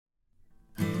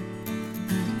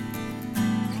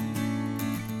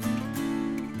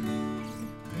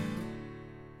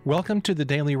Welcome to the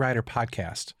Daily Writer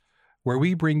Podcast, where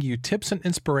we bring you tips and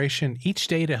inspiration each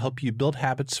day to help you build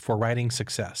habits for writing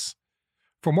success.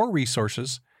 For more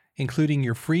resources, including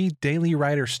your free Daily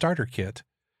Writer Starter Kit,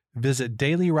 visit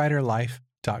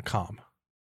dailywriterlife.com.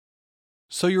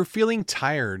 So you're feeling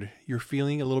tired, you're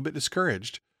feeling a little bit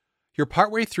discouraged. You're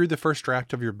partway through the first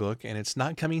draft of your book and it's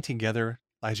not coming together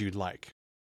as you'd like.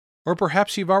 Or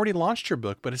perhaps you've already launched your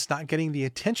book, but it's not getting the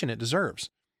attention it deserves.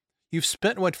 You've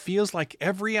spent what feels like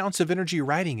every ounce of energy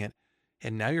writing it,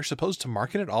 and now you're supposed to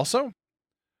market it also?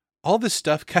 All this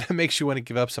stuff kind of makes you want to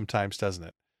give up sometimes, doesn't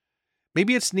it?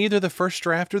 Maybe it's neither the first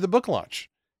draft or the book launch.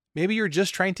 Maybe you're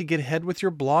just trying to get ahead with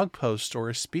your blog post or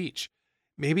a speech.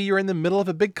 Maybe you're in the middle of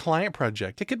a big client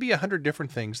project. It could be 100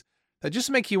 different things that just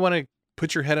make you want to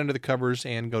put your head under the covers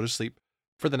and go to sleep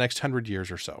for the next 100 years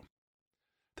or so.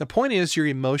 The point is, your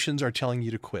emotions are telling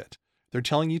you to quit. They're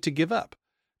telling you to give up.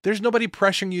 There's nobody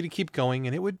pressuring you to keep going,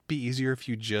 and it would be easier if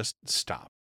you just stop.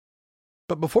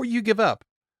 But before you give up,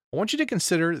 I want you to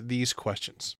consider these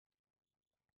questions.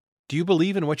 Do you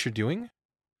believe in what you're doing?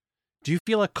 Do you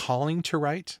feel a calling to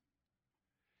write?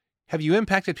 Have you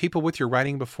impacted people with your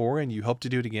writing before and you hope to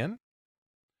do it again?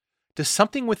 Does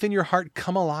something within your heart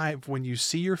come alive when you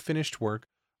see your finished work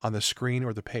on the screen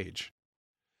or the page?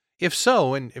 If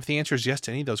so, and if the answer is yes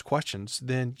to any of those questions,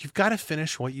 then you've got to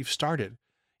finish what you've started.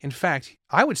 In fact,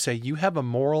 I would say you have a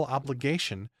moral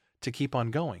obligation to keep on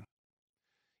going.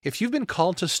 If you've been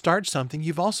called to start something,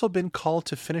 you've also been called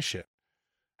to finish it.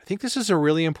 I think this is a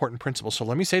really important principle. So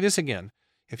let me say this again.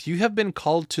 If you have been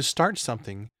called to start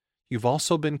something, you've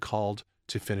also been called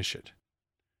to finish it.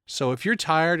 So if you're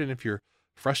tired and if you're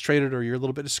frustrated or you're a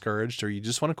little bit discouraged or you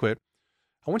just want to quit,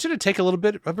 I want you to take a little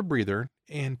bit of a breather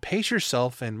and pace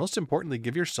yourself and most importantly,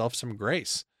 give yourself some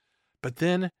grace. But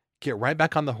then get right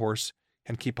back on the horse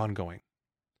and keep on going.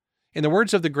 In the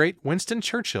words of the great Winston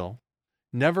Churchill,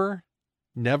 never,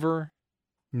 never,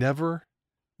 never,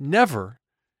 never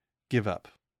give up.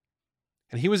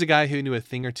 And he was a guy who knew a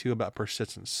thing or two about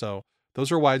persistence. So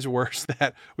those are wise words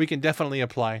that we can definitely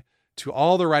apply to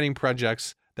all the writing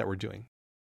projects that we're doing.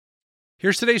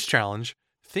 Here's today's challenge.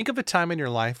 Think of a time in your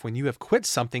life when you have quit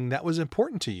something that was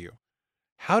important to you.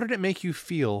 How did it make you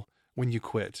feel when you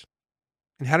quit?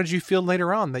 And how did you feel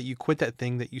later on that you quit that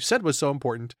thing that you said was so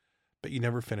important, but you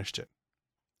never finished it?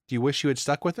 Do you wish you had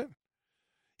stuck with it?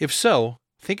 If so,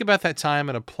 think about that time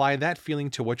and apply that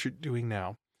feeling to what you're doing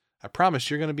now. I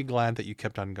promise you're going to be glad that you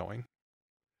kept on going.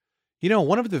 You know,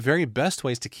 one of the very best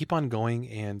ways to keep on going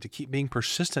and to keep being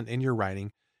persistent in your writing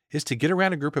is to get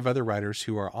around a group of other writers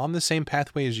who are on the same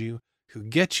pathway as you, who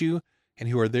get you, and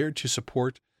who are there to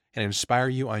support and inspire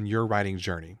you on your writing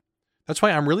journey. That's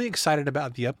why I'm really excited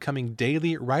about the upcoming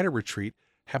Daily Writer Retreat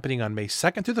happening on May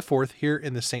 2nd through the 4th here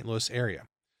in the St. Louis area.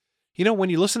 You know, when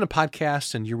you listen to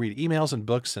podcasts and you read emails and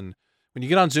books and when you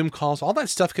get on Zoom calls, all that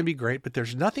stuff can be great, but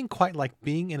there's nothing quite like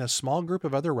being in a small group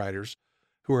of other writers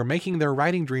who are making their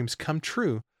writing dreams come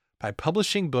true by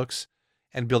publishing books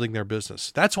and building their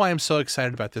business. That's why I'm so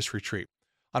excited about this retreat.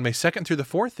 On May 2nd through the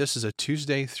 4th, this is a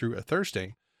Tuesday through a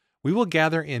Thursday, we will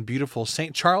gather in beautiful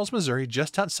St. Charles, Missouri,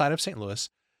 just outside of St. Louis,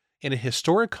 in a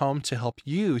historic home to help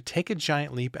you take a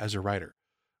giant leap as a writer.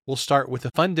 We'll start with a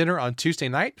fun dinner on Tuesday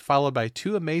night, followed by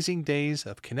 2 amazing days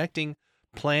of connecting,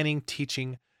 planning,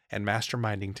 teaching, and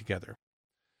masterminding together.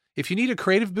 If you need a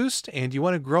creative boost and you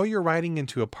want to grow your writing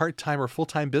into a part-time or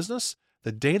full-time business,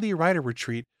 the Daily Writer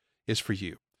Retreat is for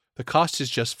you. The cost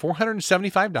is just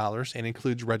 $475 and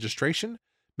includes registration,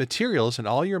 materials, and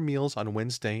all your meals on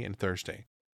Wednesday and Thursday.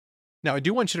 Now, I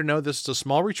do want you to know this is a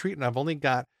small retreat and I've only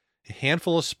got a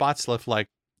handful of spots left, like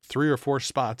 3 or 4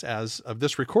 spots as of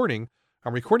this recording.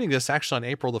 I'm recording this actually on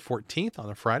April the 14th on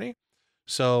a Friday,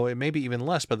 so it may be even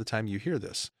less by the time you hear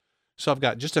this. So I've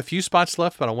got just a few spots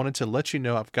left, but I wanted to let you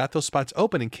know I've got those spots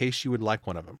open in case you would like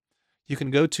one of them. You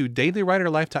can go to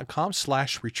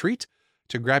dailywriterlife.com/retreat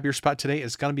to grab your spot today.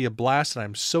 It's going to be a blast, and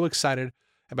I'm so excited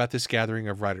about this gathering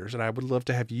of writers, and I would love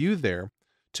to have you there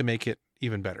to make it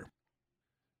even better.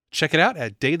 Check it out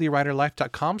at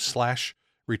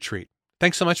dailywriterlife.com/retreat.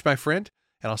 Thanks so much, my friend,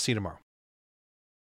 and I'll see you tomorrow.